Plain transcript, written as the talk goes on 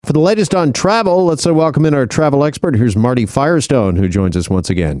For the latest on travel, let's welcome in our travel expert. Here's Marty Firestone, who joins us once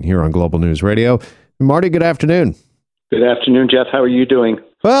again here on Global News Radio. Marty, good afternoon. Good afternoon, Jeff. How are you doing?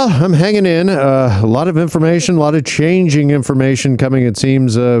 Well, I'm hanging in. A lot of information, a lot of changing information coming, it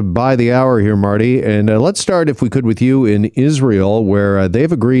seems, by the hour here, Marty. And let's start, if we could, with you in Israel, where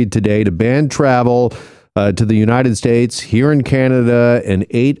they've agreed today to ban travel to the United States, here in Canada, and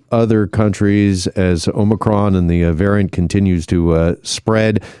 8 other countries as Omicron and the variant continues to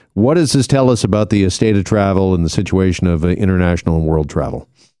spread. What does this tell us about the state of travel and the situation of international and world travel?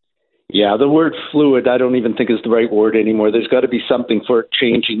 Yeah, the word fluid, I don't even think is the right word anymore. There's got to be something for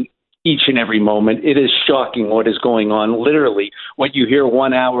changing each and every moment. It is shocking what is going on. Literally, what you hear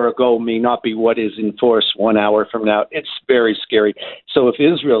 1 hour ago may not be what is in force 1 hour from now. It's very scary. So if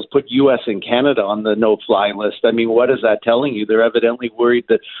Israel's put U.S. and Canada on the no-fly list, I mean, what is that telling you? They're evidently worried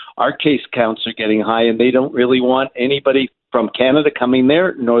that our case counts are getting high, and they don't really want anybody from Canada coming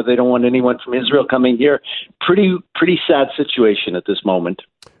there, nor they don't want anyone from Israel coming here. Pretty sad situation at this moment.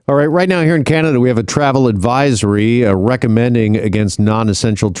 All right. Right now here in Canada, we have a travel advisory recommending against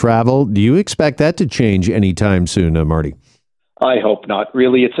non-essential travel. Do you expect that to change anytime soon, Marty? I hope not.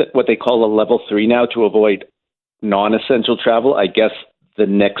 Really, it's what they call a level 3 now to avoid non-essential travel. I guess the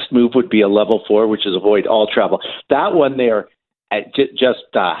next move would be a level 4, which is avoid all travel. That one there just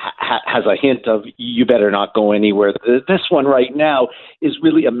has a hint of you better not go anywhere. This one right now is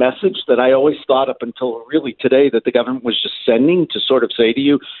really a message that I always thought up until really today that the government was just sending to sort of say to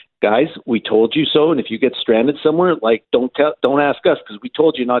you, guys, we told you so. And if you get stranded somewhere, like don't ask us because we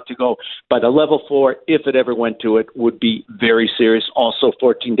told you not to go. But a level 4, if it ever went to it, would be very serious. Also,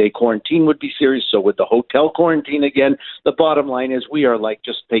 14-day quarantine would be serious. So with the hotel quarantine again, the bottom line is we are like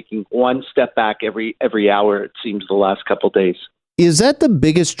just taking one step back every hour, it seems, the last couple of days. Is that the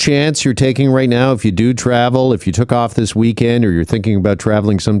biggest chance you're taking right now if you do travel, if you took off this weekend or you're thinking about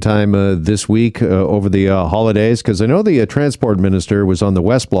traveling sometime this week over the holidays? Because I know the transport minister was on the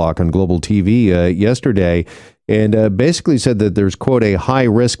West Block on Global TV yesterday and basically said that there's, quote, a high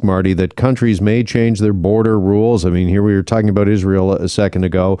risk, Marty, that countries may change their border rules. I mean, here we were talking about Israel a second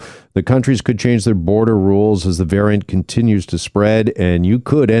ago. The countries could change their border rules as the variant continues to spread, and you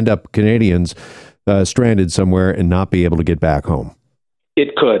could end up, Canadians, stranded somewhere and not be able to get back home.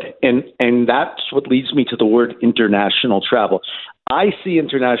 It could. And that's what leads me to the word international travel. I see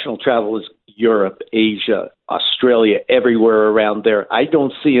international travel as Europe, Asia, Australia, everywhere around there. I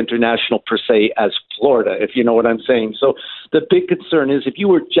don't see international per se as Florida, if you know what I'm saying. So the big concern is if you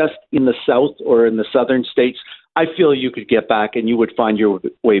were just in the South or in the southern states, I feel you could get back and you would find your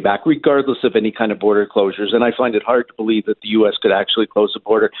way back regardless of any kind of border closures. And I find it hard to believe that the U.S. could actually close the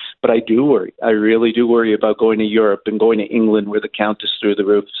border. But I do worry. I really do worry about going to Europe and going to England where the count is through the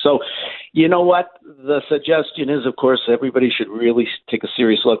roof. So, you know what? The suggestion is, of course, everybody should really take a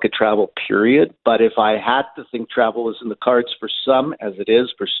serious look at travel, period. But if I had to think travel is in the cards for some, as it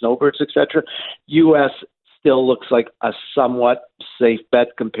is for snowbirds, etc., U.S. still looks like a somewhat safe bet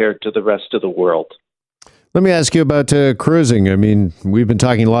compared to the rest of the world. Let me ask you about cruising. I mean, we've been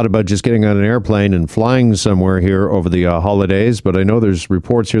talking a lot about just getting on an airplane and flying somewhere here over the holidays, but I know there's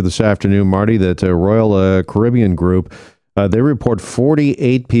reports here this afternoon, Marty, that Royal Caribbean Group, they report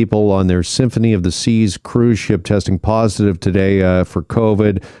 48 people on their Symphony of the Seas cruise ship testing positive today for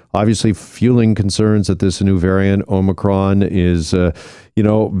COVID. Obviously, fueling concerns that this new variant, Omicron, is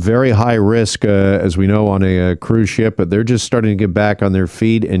very high risk, as we know, on a cruise ship. But they're just starting to get back on their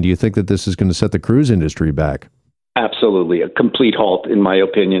feet. And do you think that this is going to set the cruise industry back? Absolutely. A complete halt, in my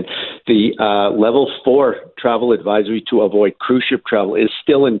opinion. The level 4 travel advisory to avoid cruise ship travel is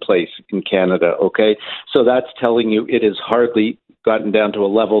still in place in Canada, okay? So that's telling you it has hardly gotten down to a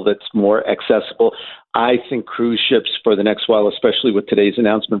level that's more accessible. I think cruise ships for the next while, especially with today's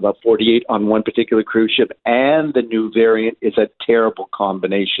announcement about 48 on one particular cruise ship and the new variant, is a terrible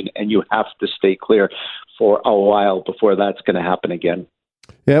combination, and you have to stay clear for a while before that's going to happen again.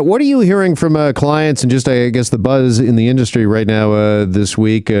 Yeah, what are you hearing from clients and just, I guess, the buzz in the industry right now this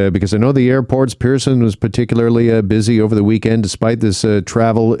week? Because I know the airports, Pearson was particularly busy over the weekend despite this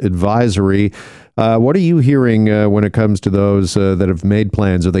travel advisory. What are you hearing when it comes to those that have made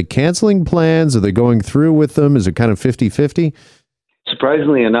plans? Are they canceling plans? Are they going through with them? Is it kind of 50-50?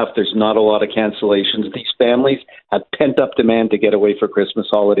 Surprisingly enough, there's not a lot of cancellations. These families have pent-up demand to get away for Christmas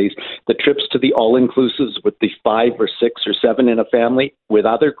holidays. The trips to the all-inclusives with the 5 or 6 or 7 in a family with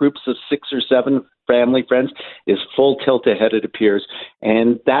other groups of 6 or 7 family friends is full tilt ahead, it appears.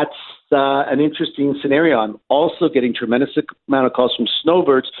 And that's an interesting scenario. I'm also getting tremendous amount of calls from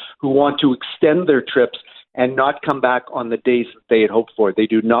snowbirds who want to extend their trips and not come back on the days that they had hoped for. They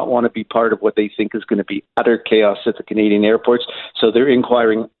do not want to be part of what they think is going to be utter chaos at the Canadian airports. So they're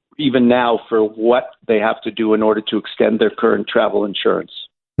inquiring even now for what they have to do in order to extend their current travel insurance.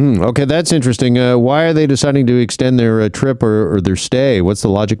 Okay, that's interesting. Why are they deciding to extend their trip or their stay? What's the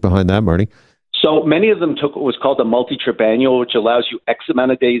logic behind that, Marty? So many of them took what was called a multi-trip annual, which allows you X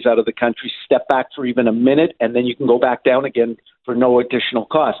amount of days out of the country, step back for even a minute, and then you can go back down again for no additional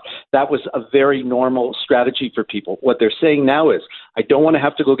cost. That was a very normal strategy for people. What they're saying now is, I don't want to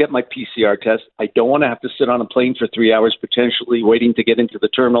have to go get my PCR test. I don't want to have to sit on a plane for 3 hours, potentially waiting to get into the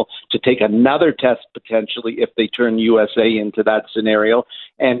terminal to take another test, potentially, if they turn USA into that scenario.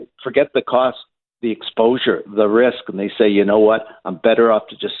 And forget the cost, the exposure, the risk, and they say, you know what, I'm better off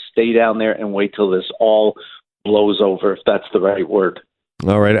to just stay down there and wait till this all blows over, if that's the right word.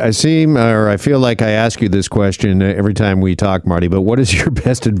 All right. I feel like I ask you this question every time we talk, Marty, but what is your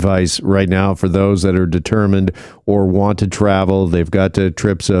best advice right now for those that are determined or want to travel? They've got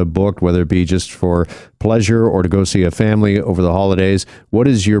trips booked, whether it be just for pleasure or to go see a family over the holidays. What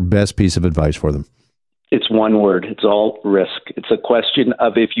is your best piece of advice for them? It's one word. It's all risk. It's a question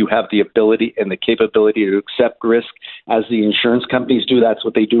of if you have the ability and the capability to accept risk, as the insurance companies do. That's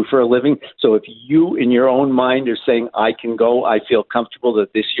what they do for a living. So if you, in your own mind, are saying, I can go, I feel comfortable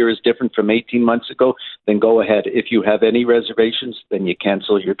that this year is different from 18 months ago, then go ahead. If you have any reservations, then you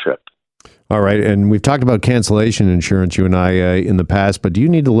cancel your trip. All right. And we've talked about cancellation insurance, you and I, in the past, but do you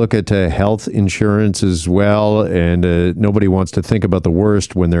need to look at health insurance as well? And nobody wants to think about the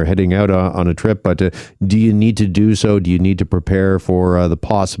worst when they're heading out on a trip, but do you need to do so? Do you need to prepare for the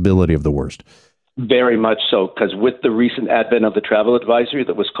possibility of the worst? Very much so, because with the recent advent of the travel advisory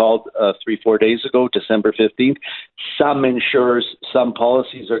that was called 3-4 days ago, December 15th, some insurers, some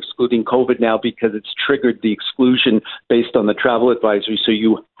policies are excluding COVID now because it's triggered the exclusion based on the travel advisory. So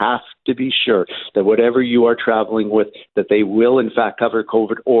you have to be sure that whatever you are traveling with, that they will in fact cover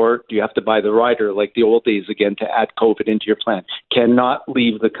COVID, or you have to buy the rider like the old days again to add COVID into your plan. Cannot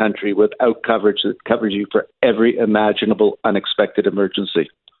leave the country without coverage that covers you for every imaginable unexpected emergency.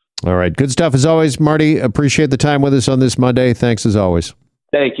 All right. Good stuff as always, Marty. Appreciate the time with us on this Monday. Thanks as always.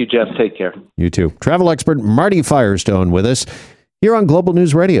 Thank you, Jeff. Take care. You too. Travel expert Marty Firestone with us here on Global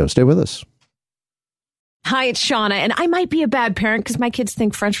News Radio. Stay with us. Hi, it's Shauna, and I might be a bad parent because my kids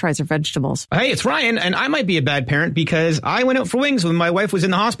think French fries are vegetables. Hey, it's Ryan, and I might be a bad parent because I went out for wings when my wife was in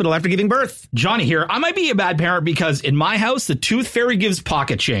the hospital after giving birth. Johnny here. I might be a bad parent because in my house, the tooth fairy gives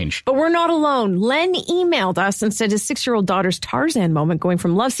pocket change. But we're not alone. Len emailed us and said his 6-year-old daughter's Tarzan moment going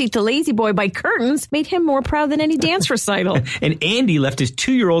from love seat to lazy boy by curtains made him more proud than any dance recital. And Andy left his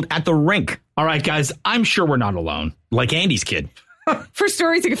 2-year-old at the rink. All right, guys, I'm sure we're not alone. Like Andy's kid. For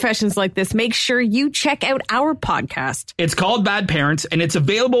stories and confessions like this, make sure you check out our podcast. It's called Bad Parents, and it's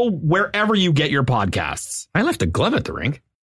available wherever you get your podcasts. I left a glove at the rink.